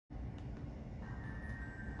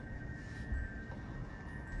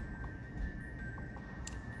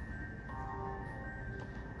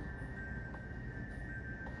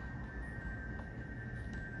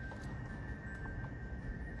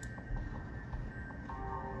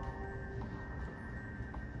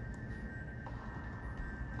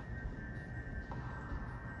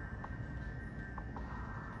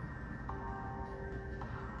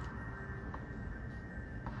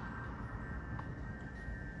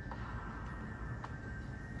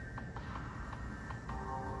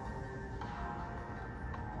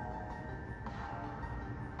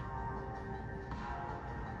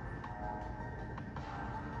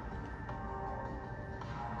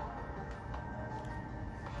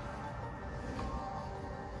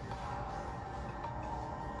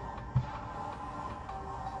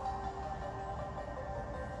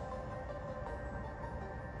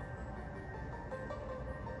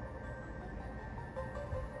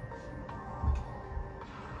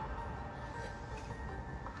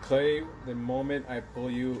Clay, the moment I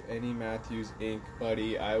pull you any Matthews ink,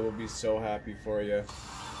 buddy, I will be so happy for you.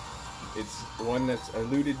 It's one that's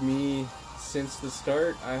eluded me since the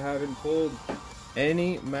start. I haven't pulled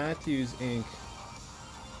any Matthews ink.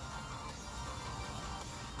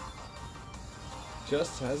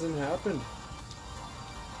 Just hasn't happened.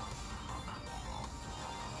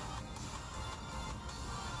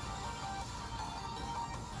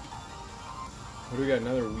 What do we got,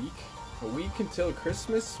 another week? A week until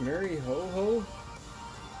Christmas? Merry ho ho.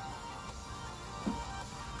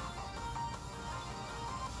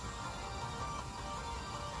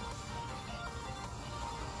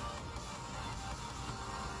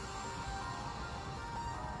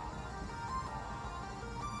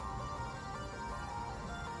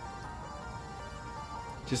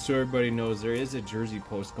 Just so everybody knows, there is a jersey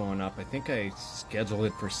post going up. I think I scheduled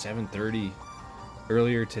it for 7:30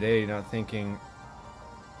 earlier today, not thinking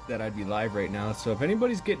that I'd be live right now. So if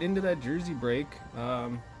anybody's getting into that jersey break, I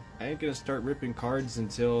ain't gonna start ripping cards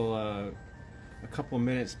until a couple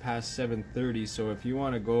minutes past 7:30. So if you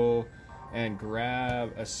want to go and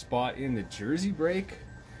grab a spot in the jersey break,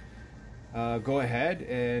 go ahead,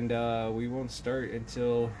 and we won't start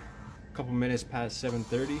until a couple minutes past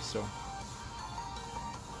 7:30. So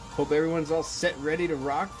hope everyone's all set, ready to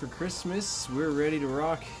rock for Christmas. We're ready to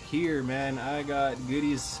rock here, man. I got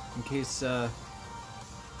goodies in case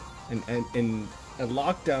and a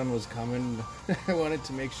lockdown was coming. I wanted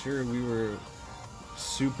to make sure we were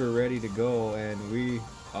super ready to go, and we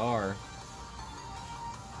are.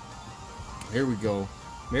 Here we go.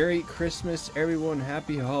 Merry Christmas, everyone.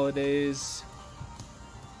 Happy holidays.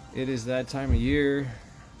 It is that time of year.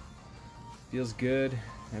 Feels good.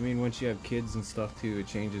 I mean, once you have kids and stuff too, it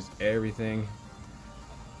changes everything.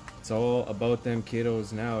 It's all about them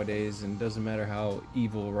kiddos nowadays, and it doesn't matter how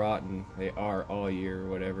evil, rotten they are all year or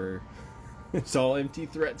whatever. It's all empty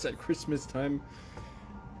threats at Christmas time.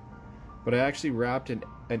 But I actually wrapped an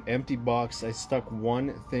empty box. I stuck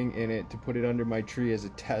one thing in it to put it under my tree as a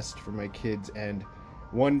test for my kids, and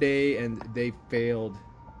one day, and they failed.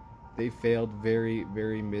 They failed very,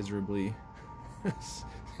 very miserably.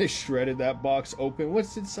 They shredded that box open.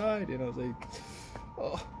 What's inside? And I was like,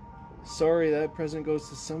 oh, sorry, that present goes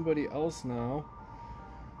to somebody else now.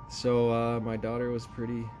 So my daughter was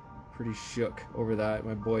pretty shook over that.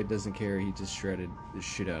 My boy doesn't care. He just shredded the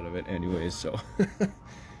shit out of it anyways. So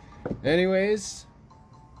anyways,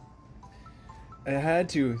 I had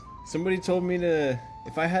to. Somebody told me to,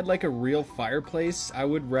 if I had like a real fireplace, I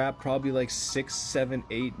would wrap probably like 6, 7,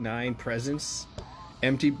 8, 9 presents,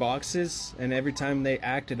 empty boxes, and every time they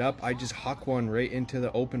acted up, I just huck one right into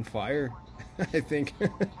the open fire. I think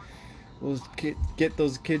we'll get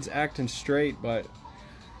those kids acting straight, but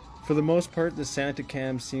for the most part, the Santa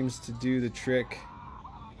cam seems to do the trick.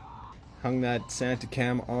 Hung that Santa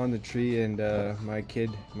cam on the tree, and my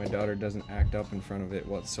daughter doesn't act up in front of it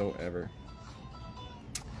whatsoever.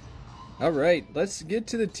 Alright, let's get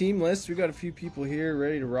to the team list. We got a few people here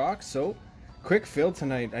ready to rock. So, quick fill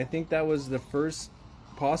tonight. I think that was the first,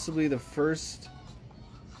 possibly the first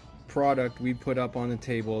product we put up on the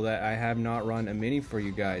table that I have not run a mini for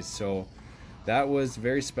you guys. So that was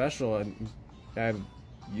very special, and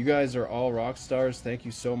you guys are all rock stars. Thank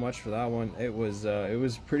you so much for that one. It was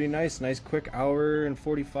pretty nice quick hour and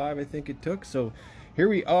 45 I think it took. So here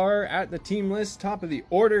we are at the team list, top of the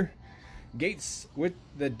order. Gates with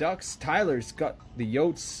the Ducks, Tyler's got the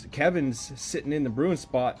Yotes, Kevin's sitting in the Bruin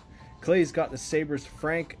spot, Clay's got the Sabres,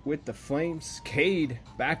 Frank with the Flames, Cade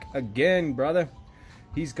back again, brother.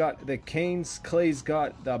 He's got the Canes, Clay's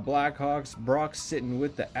got the Blackhawks, Brock's sitting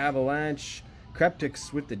with the Avalanche,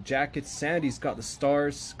 Kreptik's with the Jackets, Sandy's got the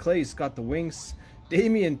Stars, Clay's got the Wings,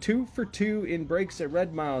 Damien 2 for 2 in breaks at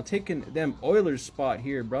Red Mile, taking them Oilers spot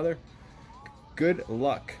here, brother. Good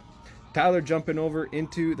luck. Tyler jumping over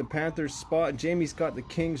into the Panthers spot. Jamie's got the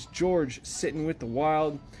Kings, George sitting with the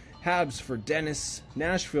Wild, Habs for Dennis,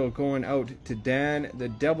 Nashville going out to Dan, the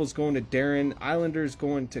Devils going to Darren, Islanders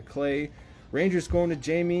going to Clay, Rangers going to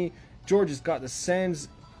Jamie, George has got the Sens,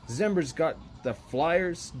 Zember's got the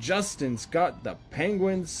Flyers, Justin's got the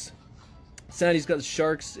Penguins, Sandy's got the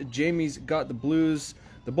Sharks, Jamie's got the Blues,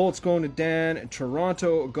 the Bolts going to Dan,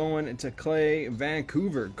 Toronto going to Clay,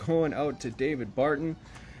 Vancouver going out to David Barton,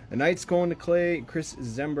 the Knights going to Clay, Chris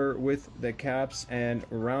Zember with the Caps, and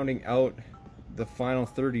rounding out the final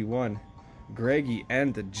 31, Greggy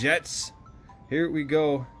and the Jets. Here we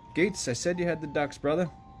go. Gates, I said you had the Ducks, brother.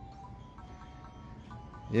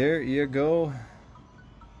 There you go.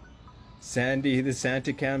 Sandy, the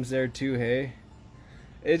Santa cam's there too, hey?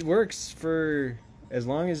 It works for as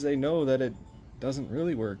long as they know that it doesn't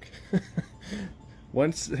really work.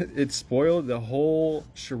 Once it's spoiled, the whole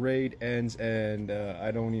charade ends, and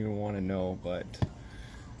I don't even want to know, but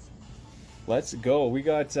let's go. We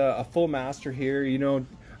got a full master here. You know,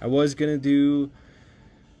 I was gonna do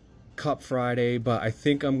Cup Friday, but I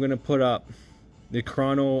think I'm gonna put up the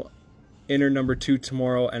Chrono Inner number 2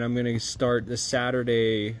 tomorrow, and I'm gonna start the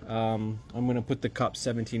Saturday. I'm gonna put the Cup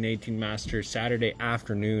 17-18 master Saturday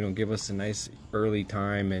afternoon. It'll give us a nice early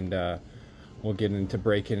time, and we'll get into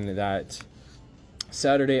breaking into that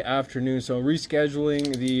Saturday afternoon. So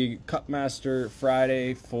rescheduling the Cup Master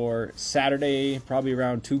Friday for Saturday, probably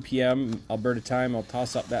around 2 p.m. Alberta time. I'll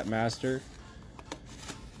toss up that master.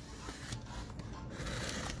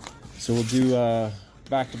 So we'll do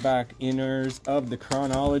back-to-back inners of the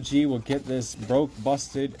Chronology. We'll get this broke,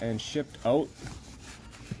 busted, and shipped out.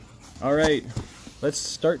 All right, let's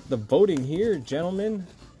start the voting here, gentlemen.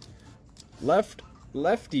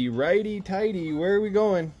 Lefty, righty, tighty. Where are we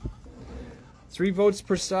going? 3 votes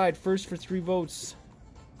per side. First for 3 votes.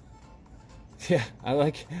 Yeah, I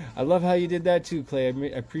love how you did that too, Clay.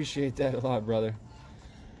 I appreciate that a lot, brother.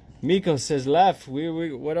 Miko says left.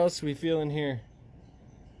 What else are we feeling here?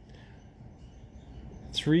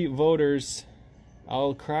 3 voters.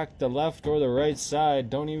 I'll crack the left or the right side.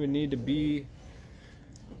 Don't even need to be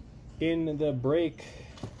in the break.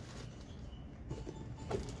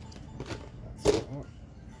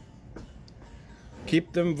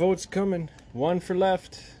 Keep them votes coming. 1 for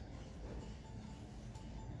left.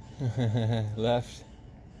 Left.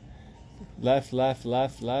 Left.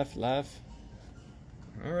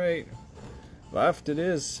 All right. Left it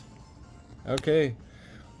is. Okay.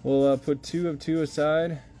 We'll put 2 of 2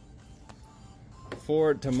 aside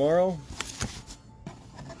for tomorrow.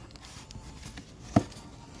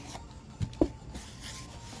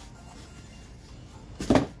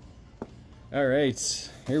 All right.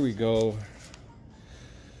 Here we go.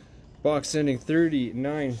 Box ending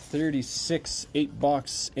 3936, 8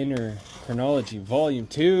 box inner Chronology volume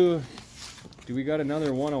 2. Do we got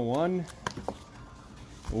another 101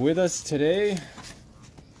 with us today?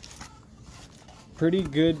 Pretty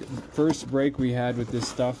good first break we had with this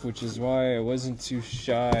stuff, which is why I wasn't too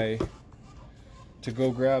shy to go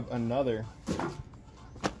grab another.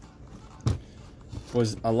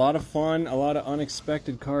 Was a lot of fun, a lot of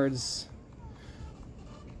unexpected cards.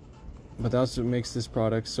 But that's what makes this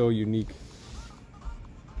product so unique.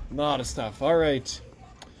 A lot of stuff. All right.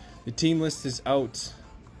 The team list is out.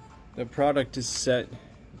 The product is set.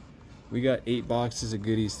 We got 8 boxes of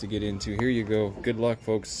goodies to get into. Here you go. Good luck,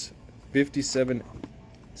 folks. 57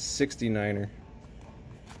 69er.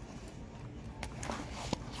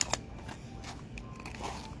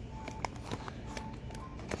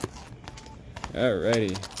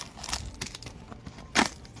 Alrighty.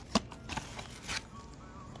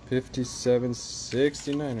 57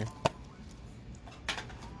 69er.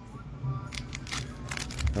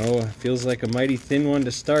 Oh, feels like a mighty thin one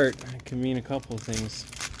to start. It can mean a couple of things.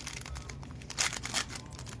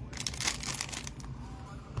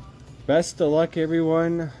 Best of luck,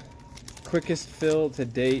 everyone. Quickest fill to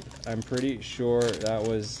date. I'm pretty sure that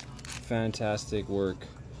was fantastic work.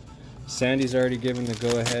 Sandy's already given the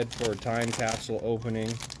go-ahead for a time capsule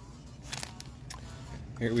opening.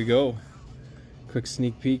 Here we go. Quick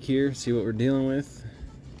sneak peek here, see what we're dealing with.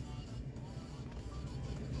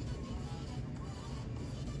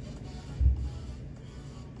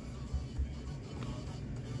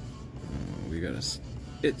 We got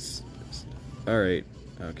it's all right.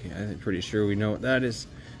 Okay, I'm pretty sure we know what that is.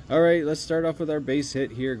 All right, let's start off with our base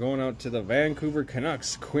hit here, going out to the Vancouver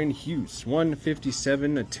Canucks, Quinn Hughes,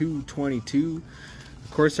 157 to 222.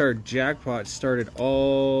 Of course, our jackpot started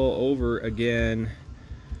all over again.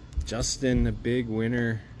 Justin, the big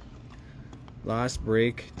winner. Last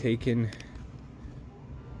break, taking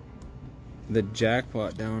the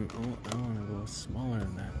jackpot down. Oh, I want to go smaller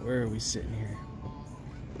than that. Where are we sitting here?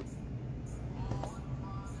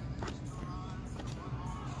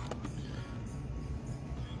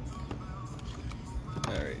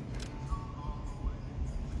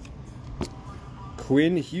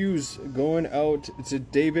 Quinn Hughes going out to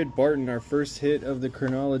David Barton, our first hit of the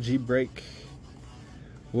Chronology break.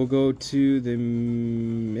 We'll go to the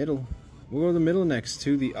middle. We'll go to the middle next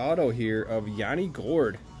to the auto here of Yanni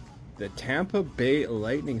Gourde. The Tampa Bay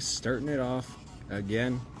Lightning starting it off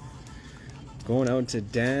again. Going out to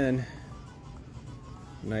Dan.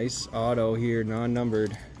 Nice auto here,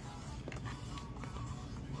 non-numbered.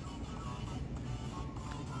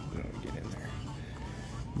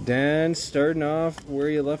 Dan, starting off where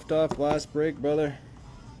you left off last break, brother.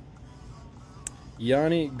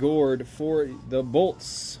 Yanni Gourde for the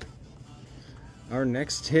Bolts. Our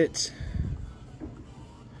next hit.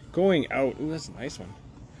 Going out. Ooh, that's a nice one.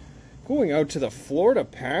 Going out to the Florida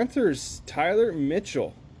Panthers, Tyler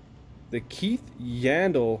Mitchell. The Keith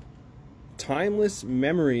Yandel Timeless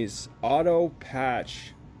Memories Auto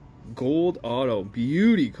Patch. Gold Auto.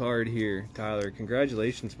 Beauty card here, Tyler.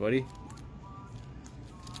 Congratulations, buddy.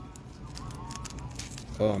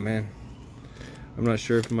 Oh, man. I'm not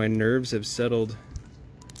sure if my nerves have settled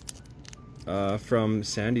from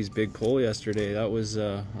Sandy's big pull yesterday. That was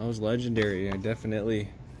legendary. I definitely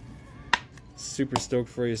super stoked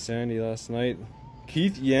for you, Sandy, last night.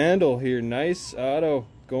 Keith Yandel here. Nice auto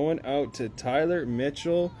going out to Tyler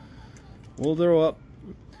Mitchell. We'll throw up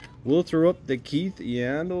the Keith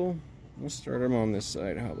Yandel. We'll start him on this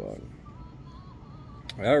side. How about it?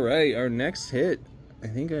 All right, our next hit. I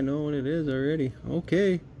think I know what it is already.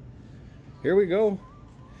 Okay, here we go.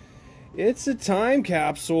 It's a time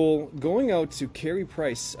capsule going out to Carey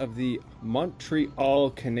Price of the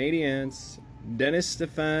Montreal Canadiens. Dennis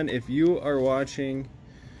Stefan, if you are watching,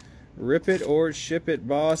 rip it or ship it,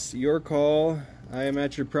 boss. Your call. I am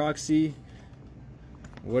at your proxy.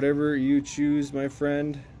 Whatever you choose, my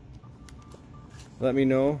friend. Let me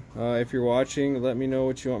know. If you're watching, let me know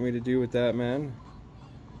what you want me to do with that, man.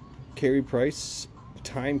 Carey Price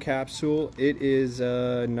time capsule. It is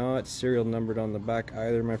not serial numbered on the back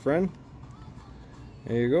either, my friend.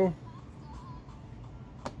 There you go.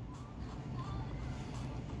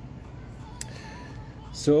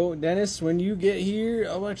 So Dennis, when you get here,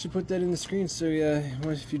 I'll actually put that in the screen, so yeah,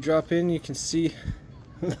 if you drop in you can see.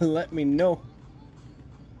 Let me know.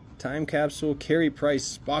 Time capsule Carey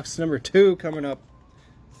Price, box number 2 coming up.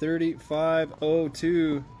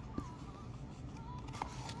 3502.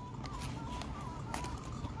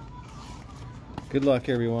 Good luck,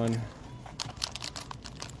 everyone.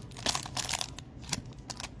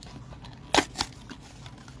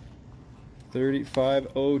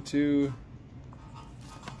 $35.02.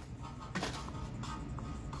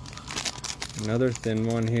 Another thin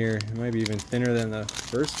one here. It might be even thinner than the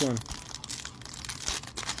first one.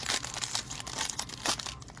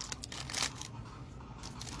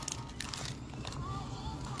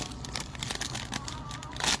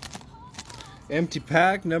 Empty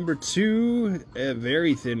pack number 2, a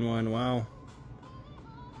very thin one. Wow.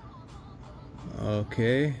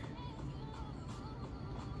 Okay.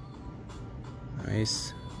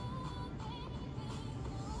 Nice.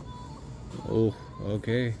 Oh,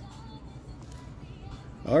 okay.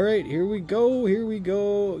 All right, here we go. Here we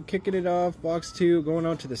go. Kicking it off. Box 2 going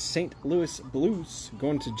out to the St. Louis Blues.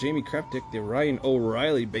 Going to Jamie Kreptic, the Ryan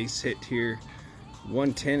O'Reilly base hit here.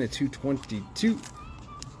 110 to 222.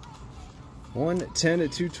 110 to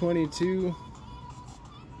 222.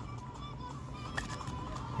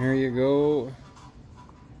 Here you go.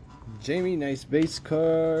 Jamie, nice base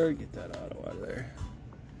card. Get that auto out of there.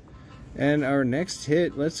 And our next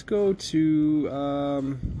hit, let's go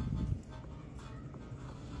to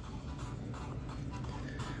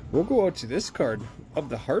we'll go out to this card of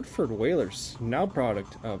the Hartford Whalers, now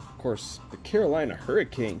product of course the Carolina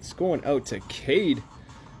Hurricanes, going out to Cade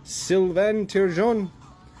Sylvain Turgeon.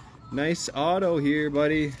 Nice auto here,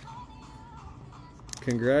 buddy.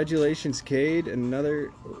 Congratulations, Cade.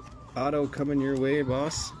 Another auto coming your way,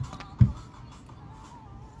 boss.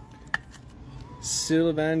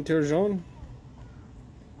 Sylvain Turgeon.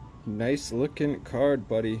 Nice looking card,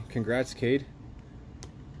 buddy. Congrats, Cade.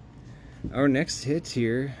 Our next hit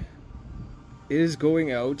here is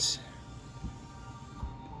going out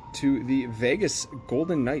to the Vegas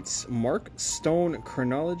Golden Knights. Mark Stone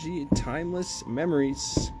Chronology Timeless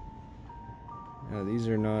Memories. These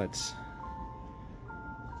are not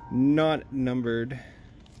numbered.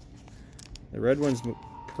 The red ones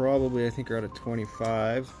probably, I think, are out of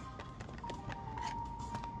 25.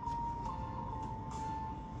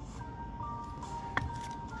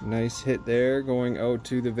 Nice hit there, going out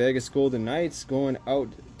to the Vegas Golden Knights, going out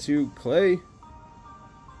to Clay.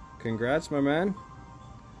 Congrats, my man.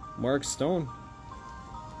 Mark Stone.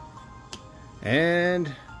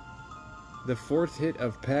 And the fourth hit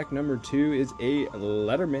of pack number 2 is a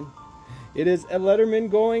Letterman. It is a Letterman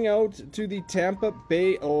going out to the Tampa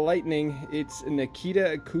Bay Lightning. It's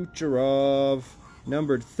Nikita Kucherov,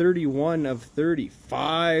 numbered 31 of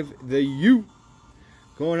 35. The U.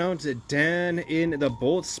 Going out to Dan in the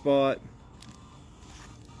Bolt spot.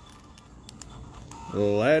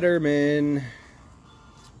 Letterman.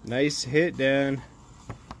 Nice hit, Dan.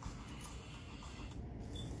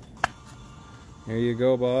 Here you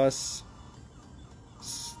go, boss.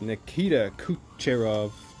 Nikita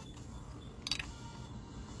Kucherov.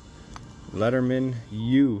 Letterman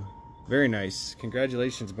U. Very nice.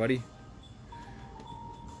 Congratulations, buddy.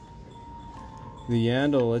 The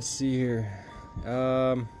Yandel, let's see here.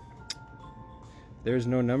 There's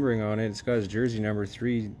no numbering on it. It's got his jersey number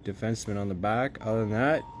 3 defenseman on the back. Other than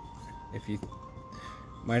that, if you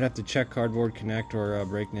might have to check Cardboard Connect or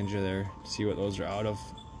Break Ninja there to see what those are out of.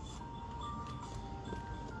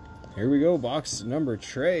 Here we go, box number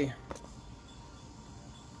tray.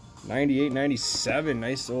 98-97,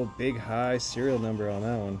 nice old big high serial number on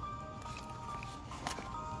that one.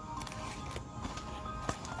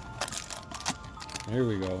 Here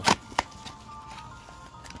we go.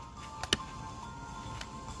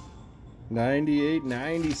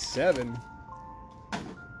 98-97.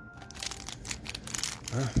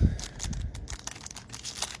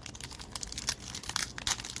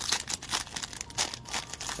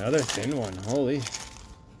 Another thin one. Holy.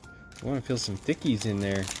 I want to feel some thickies in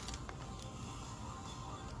there.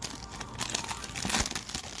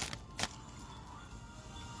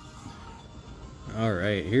 All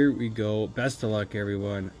right, here we go. Best of luck,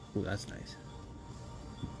 everyone. Oh, that's nice.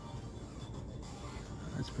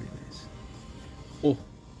 That's pretty nice. Oh.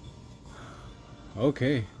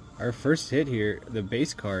 Okay. Our first hit here, the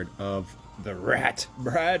base card of the Rat,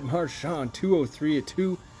 Brad Marchand,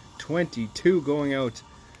 203/222, going out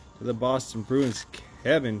to the Boston Bruins.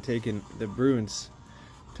 Kevin taking the Bruins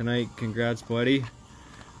tonight. Congrats, buddy.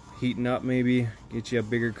 Heating up, maybe. Get you a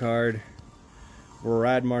bigger card.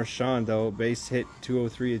 Brad Marchand, though, base hit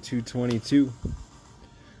 203/222.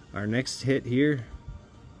 Our next hit here.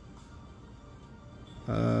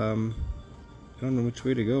 I don't know which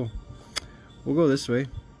way to go. We'll go this way.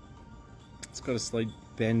 It's got a slight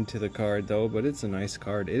bend to the card, though, but it's a nice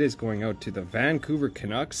card. It is going out to the Vancouver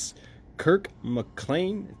Canucks. Kirk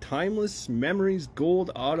McLean, Timeless Memories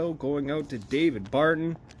Gold Auto, going out to David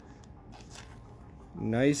Barton.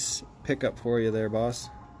 Nice pickup for you there, boss.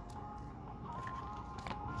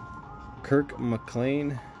 Kirk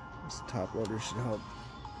McLean. This top loader should help.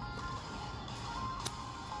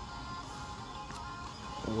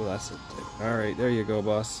 Oh, that's it. All right, there you go,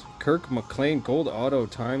 boss. Kirk McLean, Gold Auto,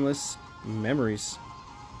 Timeless Memories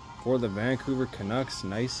for the Vancouver Canucks.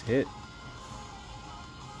 Nice hit.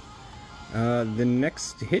 The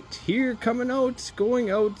next hit here coming out,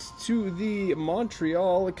 going out to the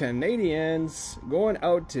Montreal Canadiens, going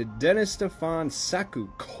out to Dennis Stefan Saku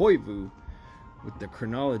Koivu with the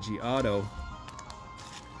Chronology Auto.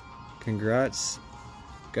 Congrats.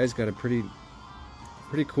 Guy's got a pretty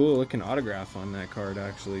cool looking autograph on that card,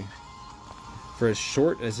 actually. For as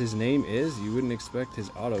short as his name is, you wouldn't expect his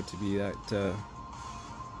auto to be that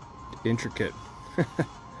intricate.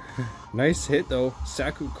 Nice hit though,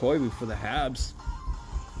 Saku Koivu for the Habs.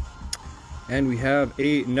 And we have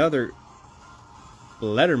another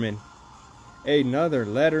Letterman. Another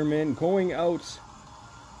Letterman going out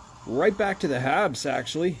right back to the Habs,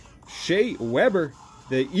 actually. Shea Weber,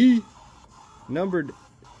 the E, numbered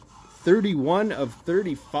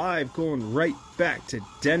 31/35, going right back to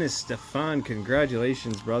Dennis Stefan.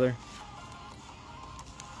 Congratulations, brother.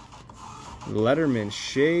 Letterman,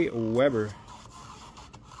 Shea Weber.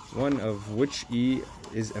 One of which E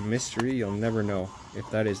is a mystery. You'll never know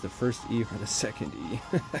if that is the first E or the second E.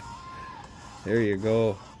 There you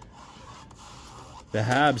go. The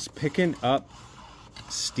Habs picking up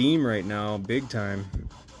steam right now, big time.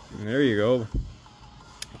 And there you go.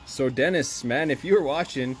 So Dennis, man, if you're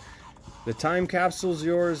watching, the time capsule's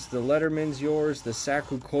yours, the Letterman's yours, the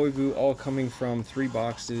Saku Koivu, all coming from 3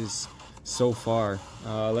 boxes so far.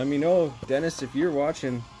 Let me know, Dennis, if you're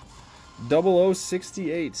watching.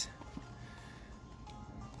 0068.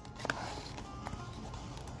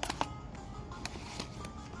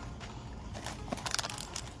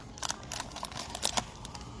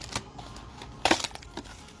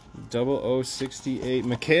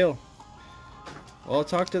 Mikhail. Well, I'll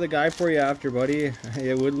talk to the guy for you after, buddy.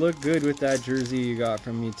 It would look good with that jersey you got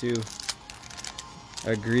from me too.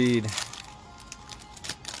 Agreed.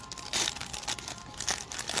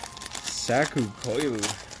 Saku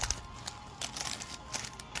Koivu.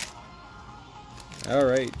 All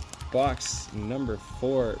right, box number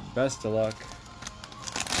 4. Best of luck.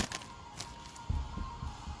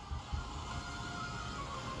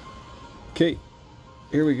 Okay,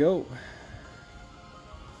 here we go.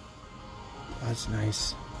 That's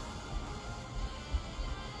nice.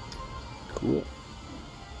 Cool.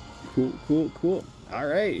 Cool. All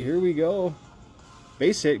right, here we go.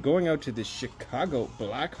 Base hit going out to the Chicago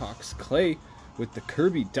Blackhawks. Clay with the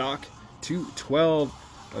Kirby Doc,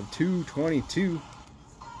 212/222.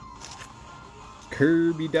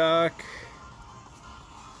 Kirby Doc.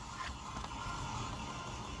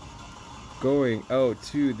 Going out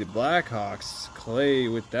to the Blackhawks. Clay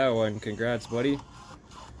with that one. Congrats, buddy.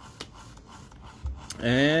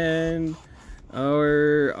 And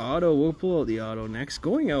Our auto, we'll pull out the auto next.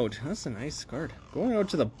 Going out, that's a nice card. Going out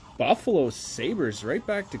to the Buffalo Sabres, right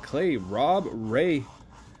back to Clay. Rob Ray,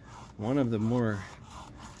 one of the more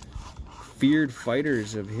feared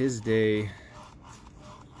fighters of his day.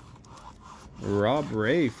 Rob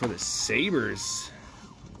Ray for the Sabres.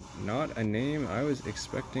 Not a name I was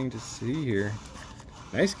expecting to see here.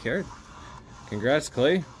 Nice card. Congrats,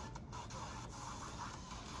 Clay.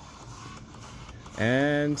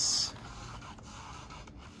 And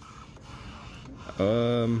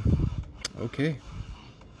okay.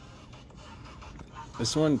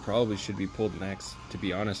 This one probably should be pulled next, to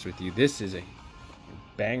be honest with you. This is a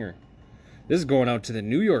banger. This is going out to the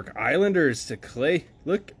New York Islanders, to Clay.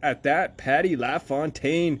 Look at that, Patty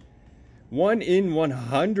LaFontaine. 1 in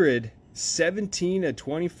 100.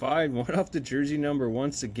 17/25. One off the jersey number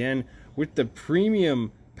once again with the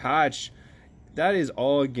premium patch. That is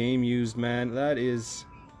all game used, man. That is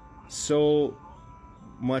so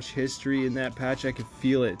much history in that patch. I can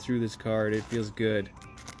feel it through this card. It feels good.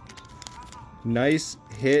 Nice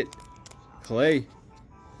hit, Clay.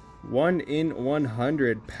 1 in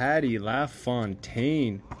 100, Patty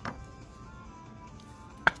LaFontaine.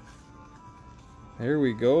 There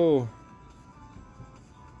we go.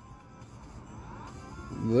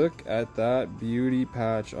 Look at that beauty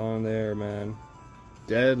patch on there, man.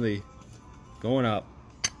 Deadly. Going up.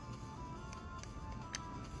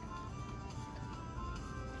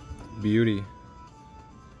 Beauty.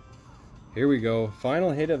 Here we go.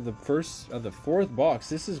 Final hit of the fourth box.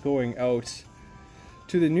 This is going out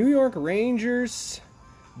to the New York Rangers.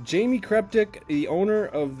 Jamie Kreptic, the owner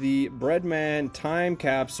of the Breadman Time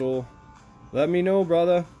Capsule. Let me know,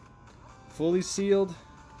 brother. Fully sealed.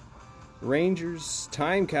 Rangers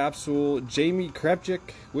Time Capsule. Jamie Kreptic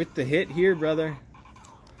with the hit here, brother.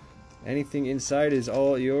 Anything inside is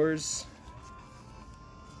all yours.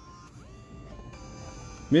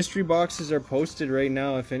 Mystery boxes are posted right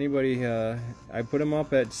now. If anybody, I put them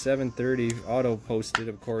up at 7:30, auto posted,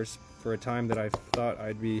 of course, for a time that I thought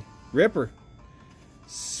I'd be. Ripper.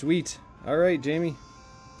 Sweet. All right, Jamie.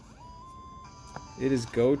 It is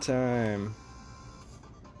go time.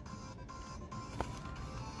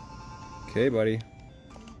 Okay, buddy.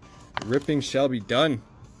 Ripping shall be done.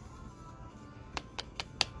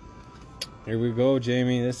 Here we go,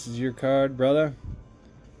 Jamie. This is your card, brother.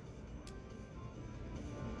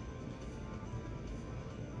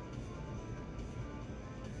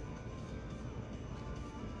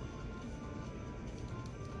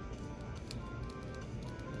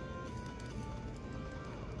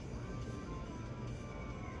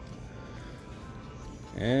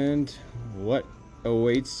 And what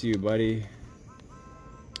awaits you, buddy?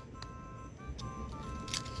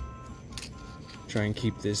 Try and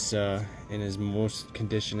keep this in as most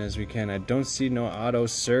condition as we can. I don't see no auto,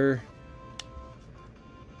 sir.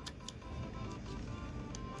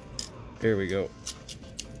 There we go.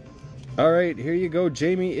 All right, here you go,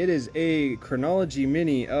 Jamie. It is a chronology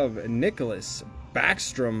mini of Nicholas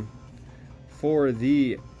Backstrom for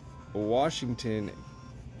the Washington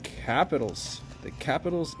Capitals. The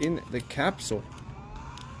Capitals in the capsule.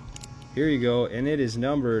 Here you go, and it is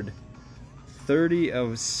numbered 30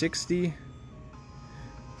 of 60.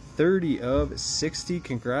 30 of 60.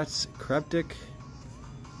 Congrats, Kreptic.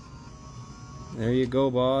 There you go,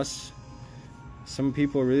 boss. Some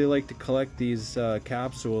people really like to collect these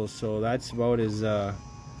capsules, so that's about as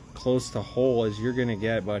close to whole as you're gonna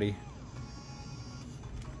get, buddy.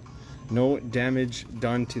 No damage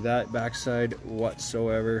done to that backside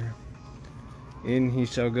whatsoever. In he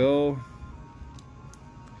shall go.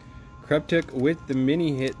 Kreptic with the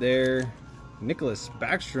mini hit there. Nicholas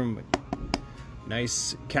Backstrom.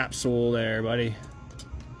 Nice capsule there, buddy.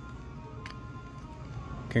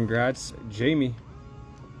 Congrats, Jamie.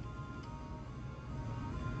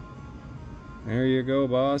 There you go,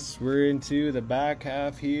 boss. We're into the back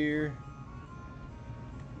half here.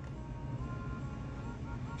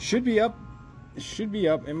 Should be up. It should be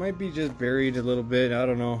up. It might be just buried a little bit. I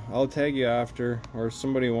don't know. I'll tag you after. Or if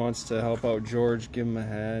somebody wants to help out George, give him a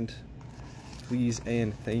hand. Please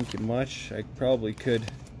and thank you much. I probably could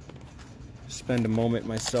spend a moment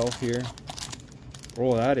myself here.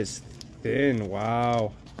 Oh, that is thin.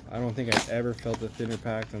 Wow. I don't think I've ever felt a thinner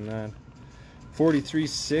pack than that.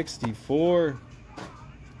 43.64.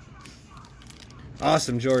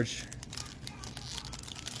 Awesome, George.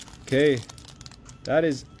 Okay. That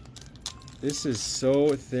is... This is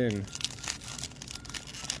so thin.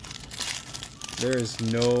 There is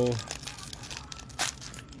no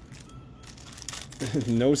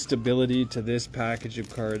no stability to this package of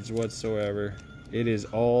cards whatsoever. It is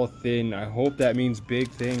all thin. I hope that means big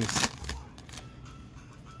things.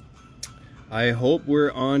 I hope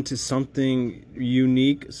we're on to something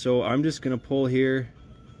unique. So I'm just going to pull here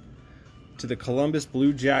to the Columbus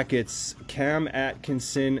Blue Jackets. Cam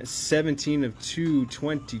Atkinson, 17 of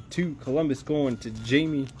 222. Columbus going to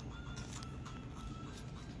Jamie.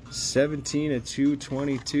 17 of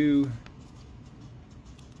 222.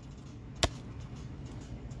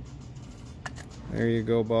 There you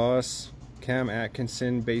go, boss. Cam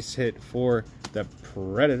Atkinson, base hit for the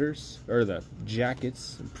Predators, or the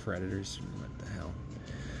Jackets. Predators, what the hell?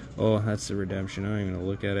 Oh, that's the redemption. I'm not even gonna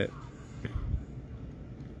look at it.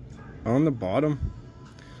 On the bottom,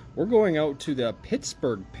 we're going out to the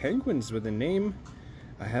Pittsburgh Penguins with a name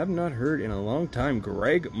I have not heard in a long time.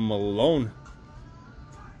 Greg Malone.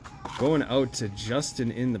 Going out to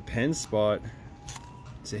Justin in the pen spot.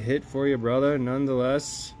 It's a hit for you, brother,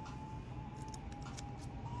 nonetheless.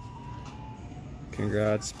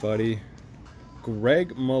 Congrats, buddy.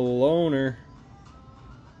 Greg Maloner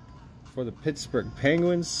for the Pittsburgh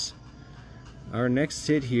Penguins. Our next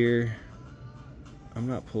hit here, I'm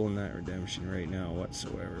not pulling that redemption right now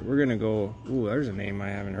whatsoever. We're going to go, ooh, there's a name I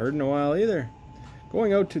haven't heard in a while either.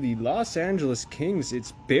 Going out to the Los Angeles Kings,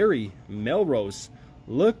 it's Barry Melrose.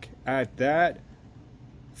 Look at that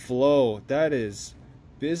flow. That is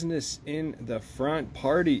business in the front,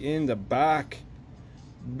 party in the back.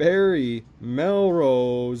 Barry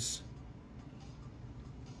Melrose.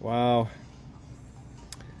 Wow.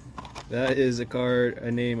 That is a card,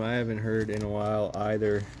 a name I haven't heard in a while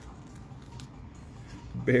either.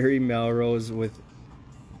 Barry Melrose with...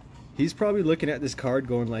 He's probably looking at this card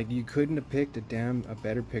going like, you couldn't have picked a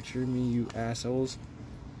better picture of me, you assholes.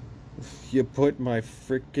 You put my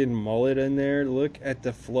freaking mullet in there. Look at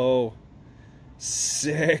the flow.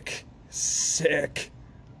 Sick. Sick.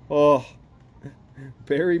 Oh.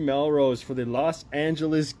 Barry Melrose for the Los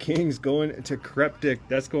Angeles Kings going to Kreptic.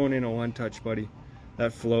 That's going in a one-touch, buddy.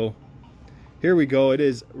 That flow. Here we go. It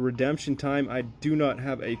is redemption time. I do not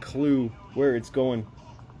have a clue where it's going.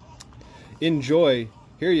 Enjoy.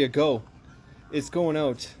 Here you go. It's going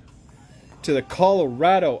out to the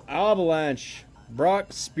Colorado Avalanche.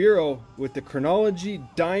 Brock Spiro with the Chronology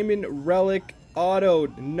Diamond Relic Auto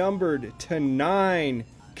numbered to 9.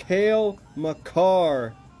 Cale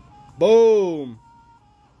Makar. Boom.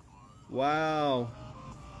 Wow.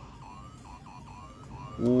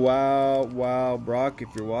 Wow, wow. Brock, if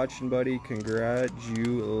you're watching, buddy,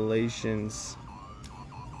 congratulations.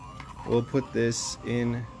 We'll put this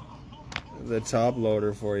in the top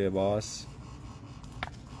loader for you, boss.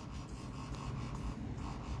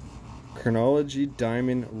 Chronology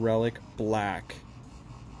Diamond Relic Black,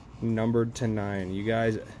 numbered to 9. You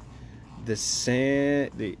guys,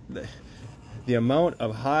 the amount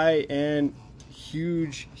of high-end,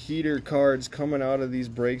 huge heater cards coming out of these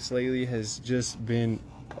breaks lately has just been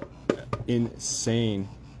insane.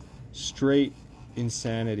 Straight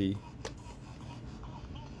insanity.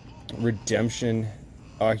 Redemption.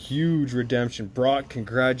 A huge redemption. Brock,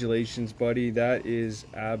 congratulations, buddy. That is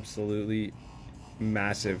absolutely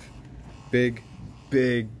massive. Big,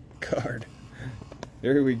 big card.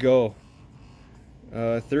 There we go.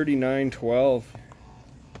 39-12.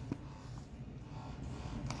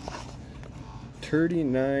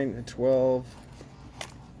 39-12.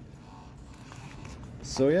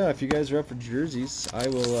 So yeah, if you guys are up for jerseys, I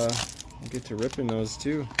will get to ripping those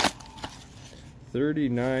too.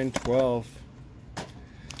 39-12.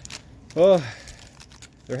 Oh,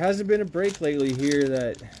 there hasn't been a break lately here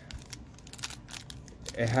that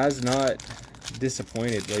it has not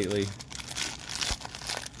disappointed lately.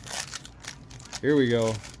 Here we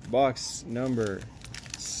go. Box number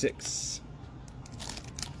 6.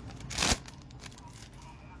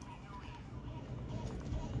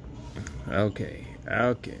 Okay,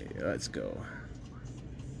 let's go.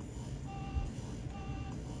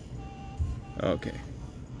 Okay.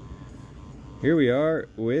 Here we are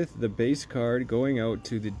with the base card going out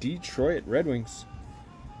to the Detroit Red Wings.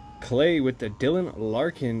 Clay with the Dylan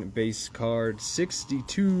Larkin base card,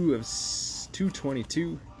 62 of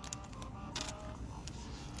 222.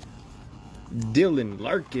 Dylan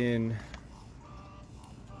Larkin.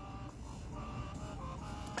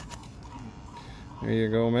 There you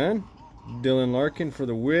go, man. Dylan Larkin for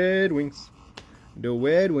the Red Wings. The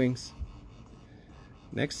Red Wings.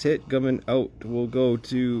 Next hit coming out will go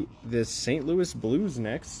to the St. Louis Blues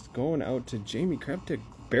next. Going out to Jamie Kreptic.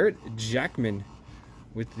 Barrett Jackman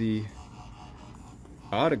with the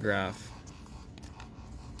autograph.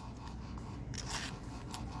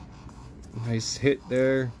 Nice hit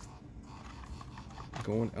there.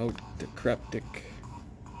 Going out to Kreptic.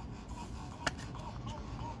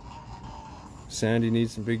 Sandy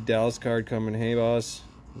needs some big Dallas card coming. Hey, boss.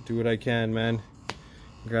 I'll do what I can, man.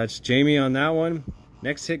 Congrats, Jamie, on that one.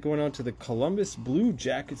 Next hit going on to the Columbus Blue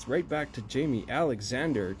Jackets. Right back to Jamie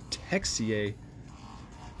Alexander Texier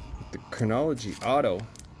with the Chronology Auto.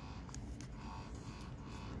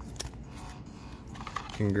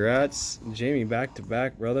 Congrats, Jamie, back to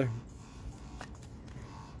back, brother.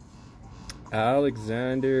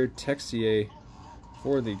 Alexander Texier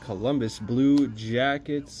for the Columbus Blue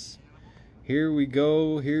Jackets. Here we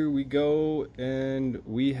go, and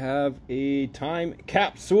we have a time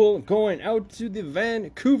capsule going out to the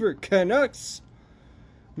Vancouver Canucks.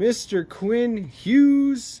 Mr. Quinn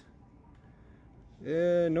Hughes.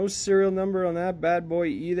 No serial number on that bad boy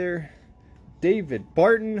either. David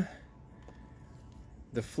Barton.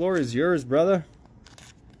 The floor is yours, brother.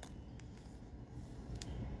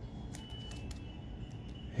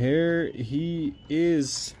 Here he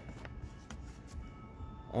is.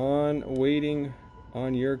 Waiting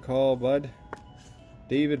on your call, bud.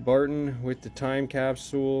 David Barton with the time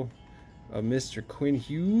capsule of Mr. Quinn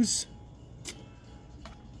Hughes.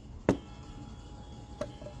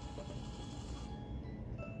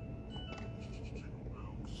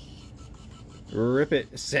 Rip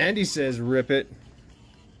it. Sandy says rip it.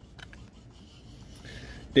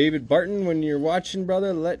 David Barton, when you're watching,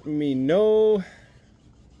 brother, let me know.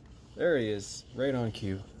 There he is, right on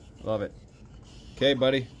cue. Love it. Okay,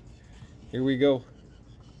 buddy, here we go.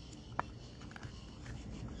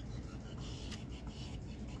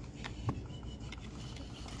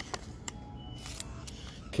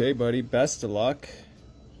 Okay, buddy, best of luck.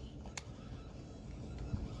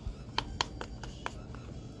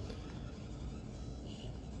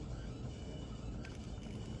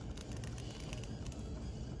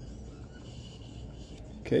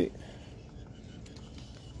 Okay.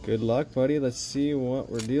 Good luck, buddy. Let's see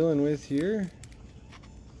what we're dealing with here.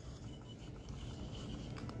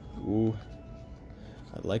 Ooh,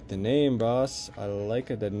 I like the name, boss. I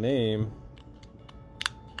like the name.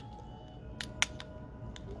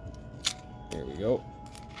 There we go.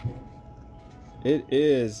 It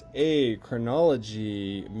is a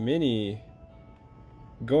Chronology mini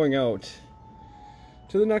going out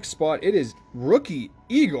to the next spot. It is rookie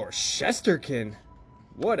Igor Shesterkin.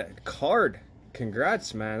 What a card.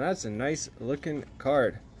 Congrats, man. That's a nice looking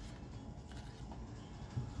card.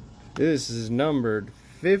 This is numbered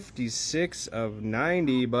 56 of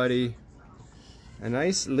 90, buddy. A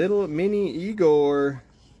nice little mini Igor.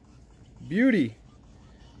 Beauty.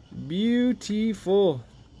 Beautiful.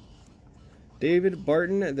 David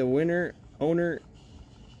Barton, the owner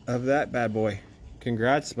of that bad boy.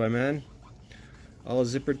 Congrats, my man. All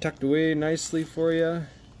zipper tucked away nicely for you.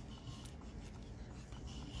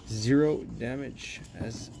 0 damage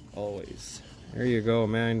as always. There you go,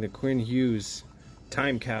 man. The Quinn Hughes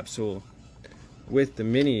time capsule with the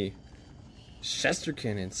mini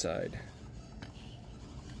Shesterkin inside.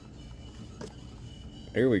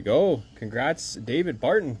 There we go. Congrats, David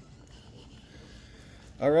Barton.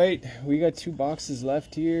 All right, we got 2 boxes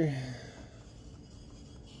left here.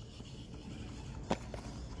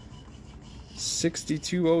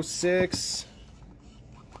 6206.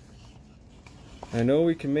 I know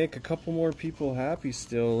we can make a couple more people happy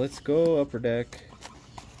still. Let's go, Upper Deck.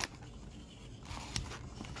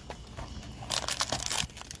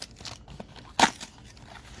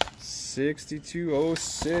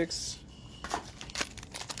 $62.06.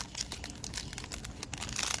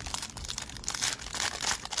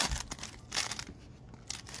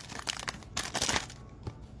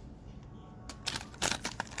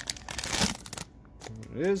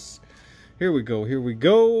 It is. Here we go. Here we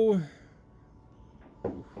go.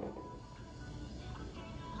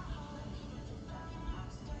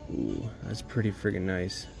 Ooh, that's pretty friggin'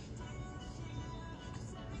 nice.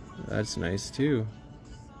 That's nice too.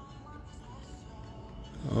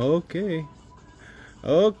 Okay.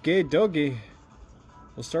 Okay, doggy.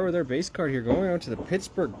 We'll start with our base card here. Going on to the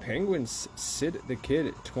Pittsburgh Penguins. Sid the Kid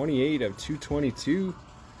at 28 of 222.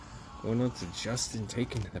 Going on to Justin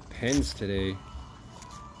taking the Pens today.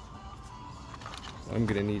 I'm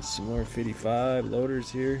gonna need some more 55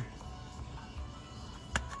 loaders here.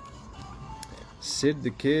 Sid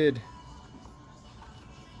the Kid.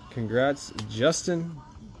 Congrats, Justin.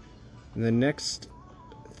 And the next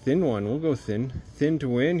thin one, we'll go thin. Thin to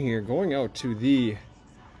win here. Going out to the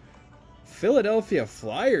Philadelphia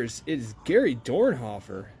Flyers. It is Gary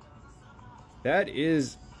Dornhofer. That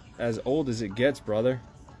is as old as it gets, brother.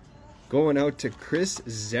 Going out to Chris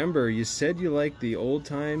Zember. You said you like the old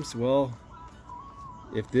times. Well,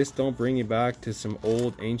 if this don't bring you back to some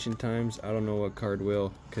old ancient times, I don't know what card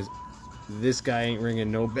will, because this guy ain't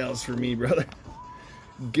ringing no bells for me, brother.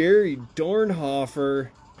 Gary Dornhofer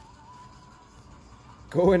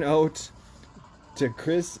going out to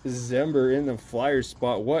Chris Zember in the flyer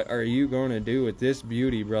spot. What are you going to do with this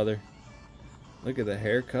beauty, brother? Look at the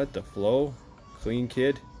haircut, the flow. Clean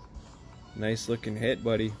kid. Nice looking hit,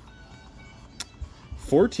 buddy.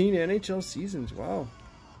 14 NHL seasons. Wow.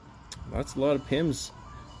 That's a lot of PIMs.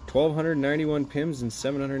 1,291 PIMs in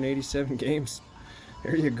 787 games.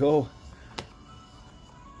 There you go.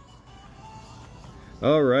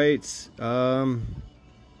 All right.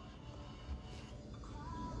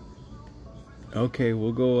 Okay,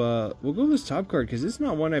 we'll go this top card because this is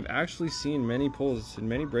not one I've actually seen many pulls and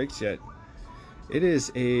many breaks yet. It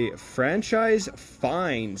is a franchise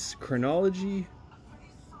finds chronology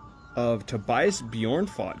of Tobias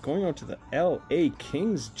Bjornfot going out to the LA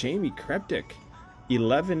Kings. Jamie Kreptic,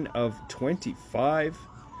 11 of 25,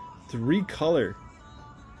 3-color.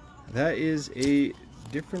 That is a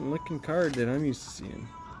different looking card than I'm used to seeing.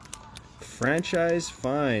 Franchise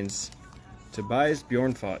finds Tobias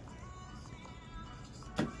Bjornfot.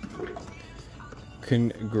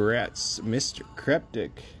 Congrats, Mr.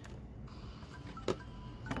 Kreptic.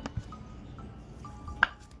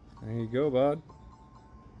 There you go, bud.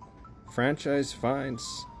 Franchise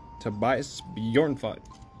finds Tobias Bjornfot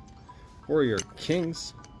for your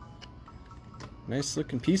Kings. Nice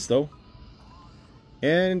looking piece, though.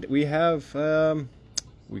 And we have,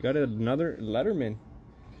 we got another Letterman.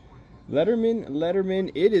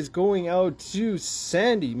 Letterman, it is going out to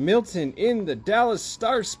Sandy Milton in the Dallas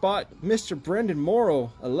Star spot. Mr. Brendan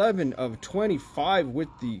Morrow, 11 of 25 with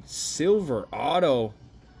the silver auto.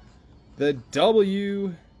 The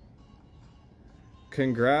W.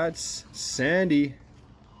 Congrats, Sandy.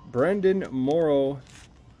 Brendan Morrow.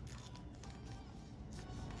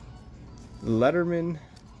 Letterman.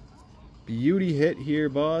 Beauty hit here,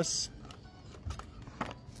 boss.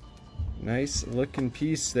 Nice looking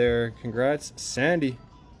piece there. Congrats, Sandy.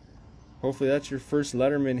 Hopefully that's your first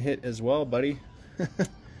Letterman hit as well, buddy.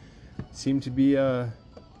 Seem to be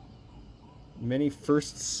many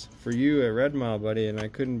firsts for you at Red Mile, buddy, and I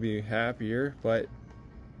couldn't be happier, but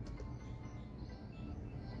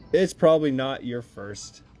it's probably not your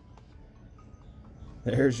first.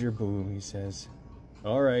 There's your boom, he says.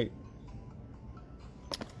 All right.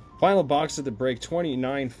 Final box of the break,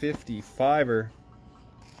 29.55er.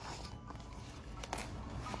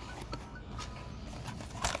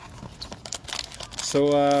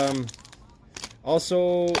 So,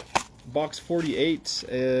 also box 48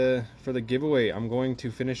 for the giveaway. I'm going to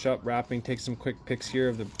finish up wrapping, take some quick pics here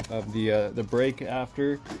of the break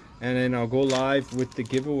after, and then I'll go live with the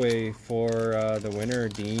giveaway for the winner,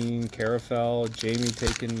 Dean Carafel. Jamie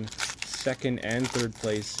taking second and third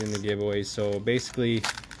place in the giveaway. So basically,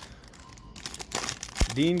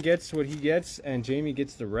 Dean gets what he gets and Jamie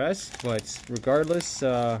gets the rest, but regardless,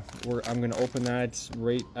 I'm going to open that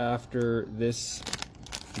right after this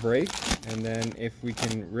break, and then if we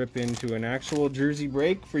can rip into an actual jersey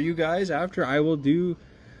break for you guys after, I will do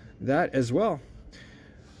that as well.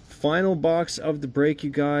 Final box of the break, you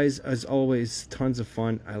guys. As always, tons of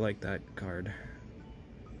fun. I like that card.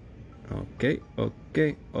 Okay.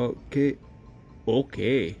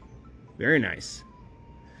 Very nice.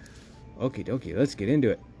 Okay, let's get into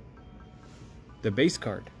it. The base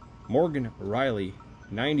card, Morgan Riley,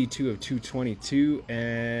 92 of 222,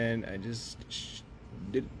 and I just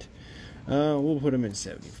didn't. We'll put him in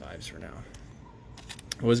 75s for now.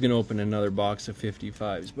 I was gonna open another box of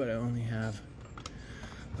 55s, but I only have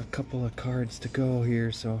a couple of cards to go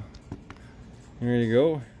here, so there you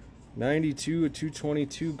go. 92 of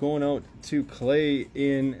 222 going out to Clay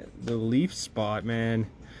in the Leaf spot, man.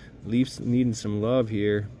 Leafs needing some love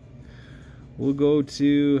here. We'll go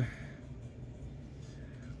to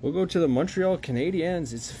the Montreal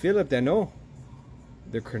Canadiens. It's Philip Danault.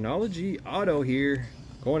 The chronology auto here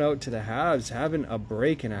going out to the Habs, having a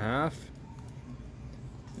break and a half.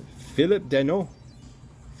 Philip Danault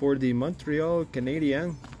for the Montreal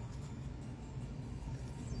Canadiens.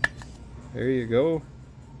 There you go.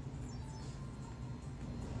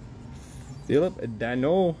 Philip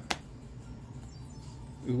Danault.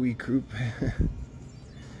 Ooey Croup.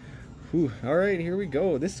 Alright, here we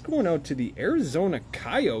go. This is going out to the Arizona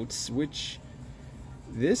Coyotes, which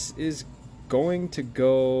this is going to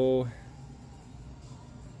go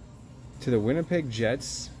to the Winnipeg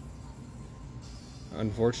Jets.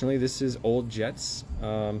 Unfortunately, this is old Jets.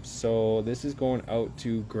 So this is going out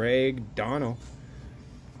to Greg Dono.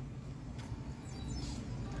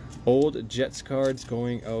 Old Jets cards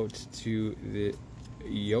going out to the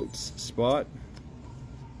Yotes spot.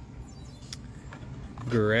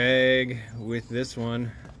 Greg with this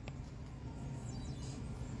one.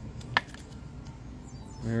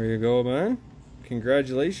 There you go, man.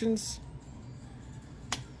 Congratulations.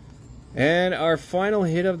 And our final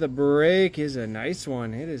hit of the break is a nice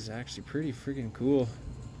one. It is actually pretty freaking cool.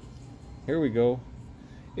 Here we go.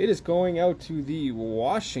 It is going out to the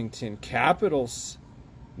Washington Capitals.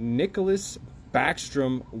 Nicholas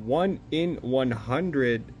Backstrom, 1 in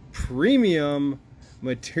 100 premium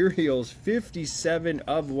materials, 57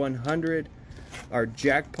 of 100. Our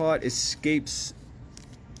jackpot escapes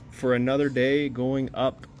for another day, going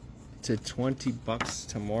up to 20 bucks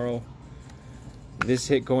tomorrow. This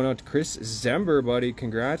hit going out to Chris Zember, buddy.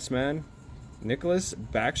 Congrats, man. Nicholas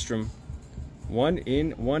Backstrom, 1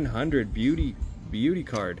 in 100 beauty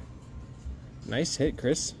card. Nice hit,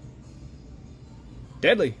 Chris.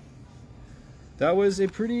 Deadly. That was a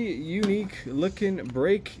pretty unique looking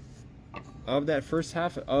break of that first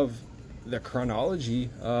half of the chronology.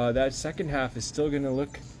 That second half is still gonna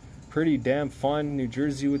look pretty damn fun. New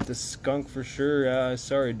Jersey with the skunk for sure.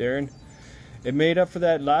 Sorry, Darren. It made up for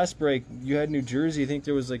that last break. You had New Jersey. I think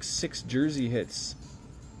there was like 6 Jersey hits.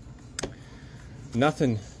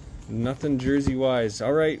 Nothing Jersey wise.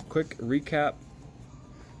 All right, quick recap.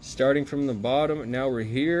 Starting from the bottom, now we're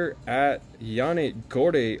here at Yannick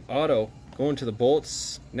Gourde auto, going to the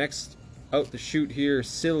Bolts. Next out the chute here,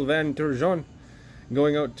 Sylvain Turgeon,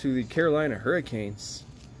 going out to the Carolina Hurricanes.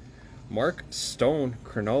 Mark Stone,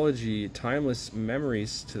 Chronology, Timeless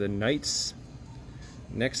Memories to the Knights.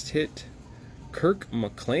 Next hit, Kirk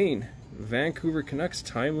McLean, Vancouver Canucks,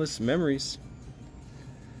 Timeless Memories.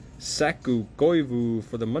 Saku Koivu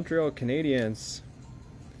for the Montreal Canadiens.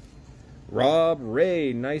 Rob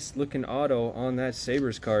Ray, nice looking auto on that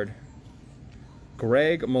Sabres card.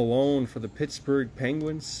 Greg Malone for the Pittsburgh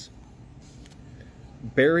Penguins.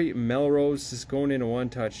 Barry Melrose is going in a one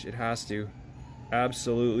touch. It has to.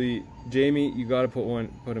 Absolutely. Jamie, you got to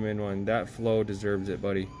put him in one. That flow deserves it,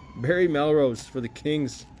 buddy. Barry Melrose for the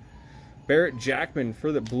Kings. Barrett Jackman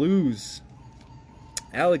for the Blues.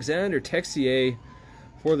 Alexander Texier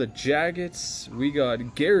for the Jackets. We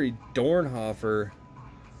got Gary Dornhofer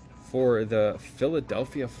for the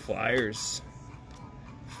Philadelphia Flyers.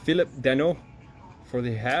 Philip Dano for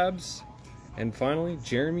the Habs. And finally,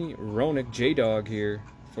 Jeremy Roenick, J-Dog here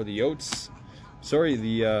for the Yotes. Sorry,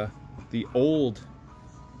 the old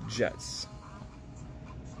Jets.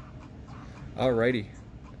 Alrighty,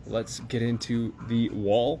 let's get into the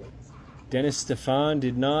wall. Dennis Stefan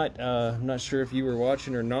did not, I'm not sure if you were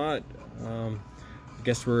watching or not. I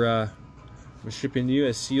guess we're shipping you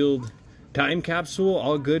a sealed time capsule.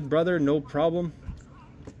 All good, brother, no problem.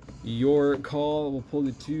 Your call. We'll pull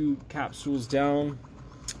the 2 capsules down.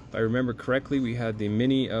 If I remember correctly, we had the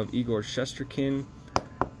mini of Igor Shesterkin,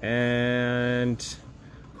 and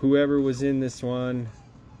whoever was in this one,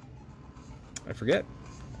 I forget.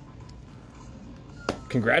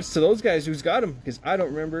 Congrats to those guys who's got them, because I don't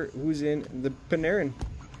remember who's in the Panarin.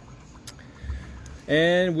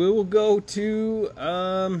 And we will go to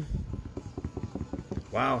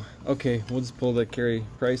wow, okay, we'll just pull the Carey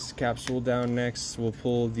Price capsule down next. We'll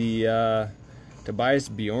pull the Tobias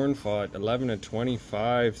Bjornfot, 11 of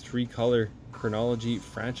 25, 3-color Chronology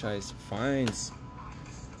franchise finds.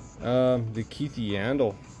 The Keith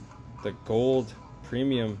Yandel, the gold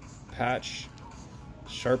premium patch,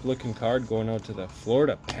 sharp looking card going out to the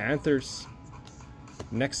Florida Panthers.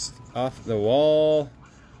 Next off the wall,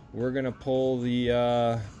 we're gonna pull the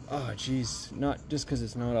oh geez, not just because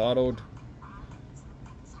it's not autoed.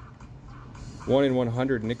 1 in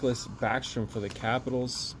 100 Nicholas Backstrom for the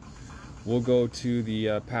Capitals. We'll go to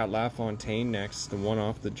the Pat LaFontaine next, the one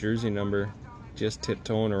off the jersey number, just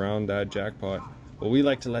tiptoeing around that jackpot. But we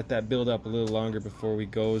like to let that build up a little longer before we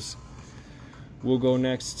goes. We'll go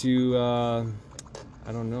next to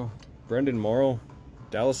I don't know, Brendan Morrow,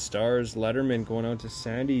 Dallas Stars, Letterman going out to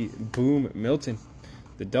Sandy Boom Milton.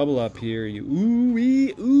 The double up here, you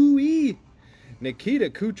ooh-wee, ooh-wee.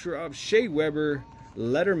 Nikita Kucherov, Shea Weber,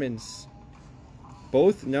 Letterman's.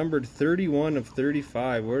 Both numbered 31 of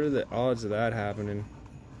 35. What are the odds of that happening?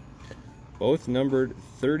 Both numbered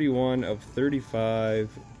 31 of 35.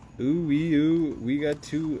 Ooh-wee, ooh. We got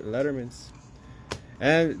 2 Lettermans.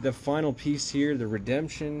 And the final piece here, the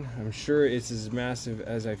redemption. I'm sure it's as massive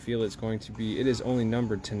as I feel it's going to be. It is only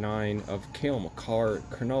numbered to 9 of Cale Makar,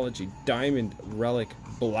 Chronology Diamond Relic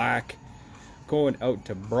Black. Going out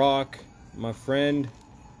to Brock, my friend.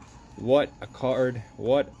 What a card.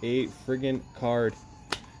 What a friggin' card.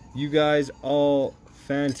 You guys all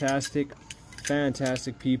fantastic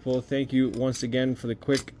people. Thank you once again for the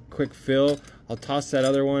quick fill. I'll toss that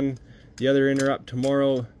other one, the other inner up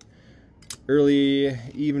tomorrow early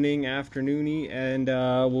evening, afternoony, and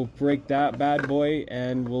we'll break that bad boy,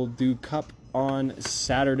 and we'll do cup on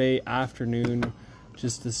Saturday afternoon.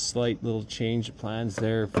 Just a slight little change of plans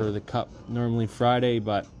there for the cup. Normally Friday,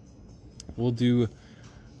 but we'll do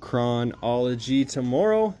chronology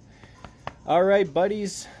tomorrow. All right,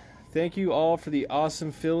 buddies. Thank you all for the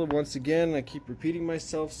awesome fill. Once again, I keep repeating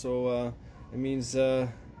myself, so it means I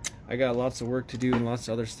got lots of work to do and lots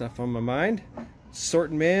of other stuff on my mind.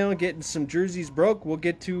 Sorting mail, getting some jerseys broke. We'll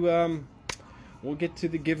get to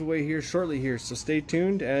the giveaway here shortly here, so stay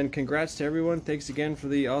tuned, and congrats to everyone. Thanks again for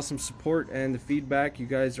the awesome support and the feedback. You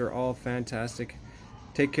guys are all fantastic.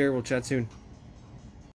 Take care. We'll chat soon.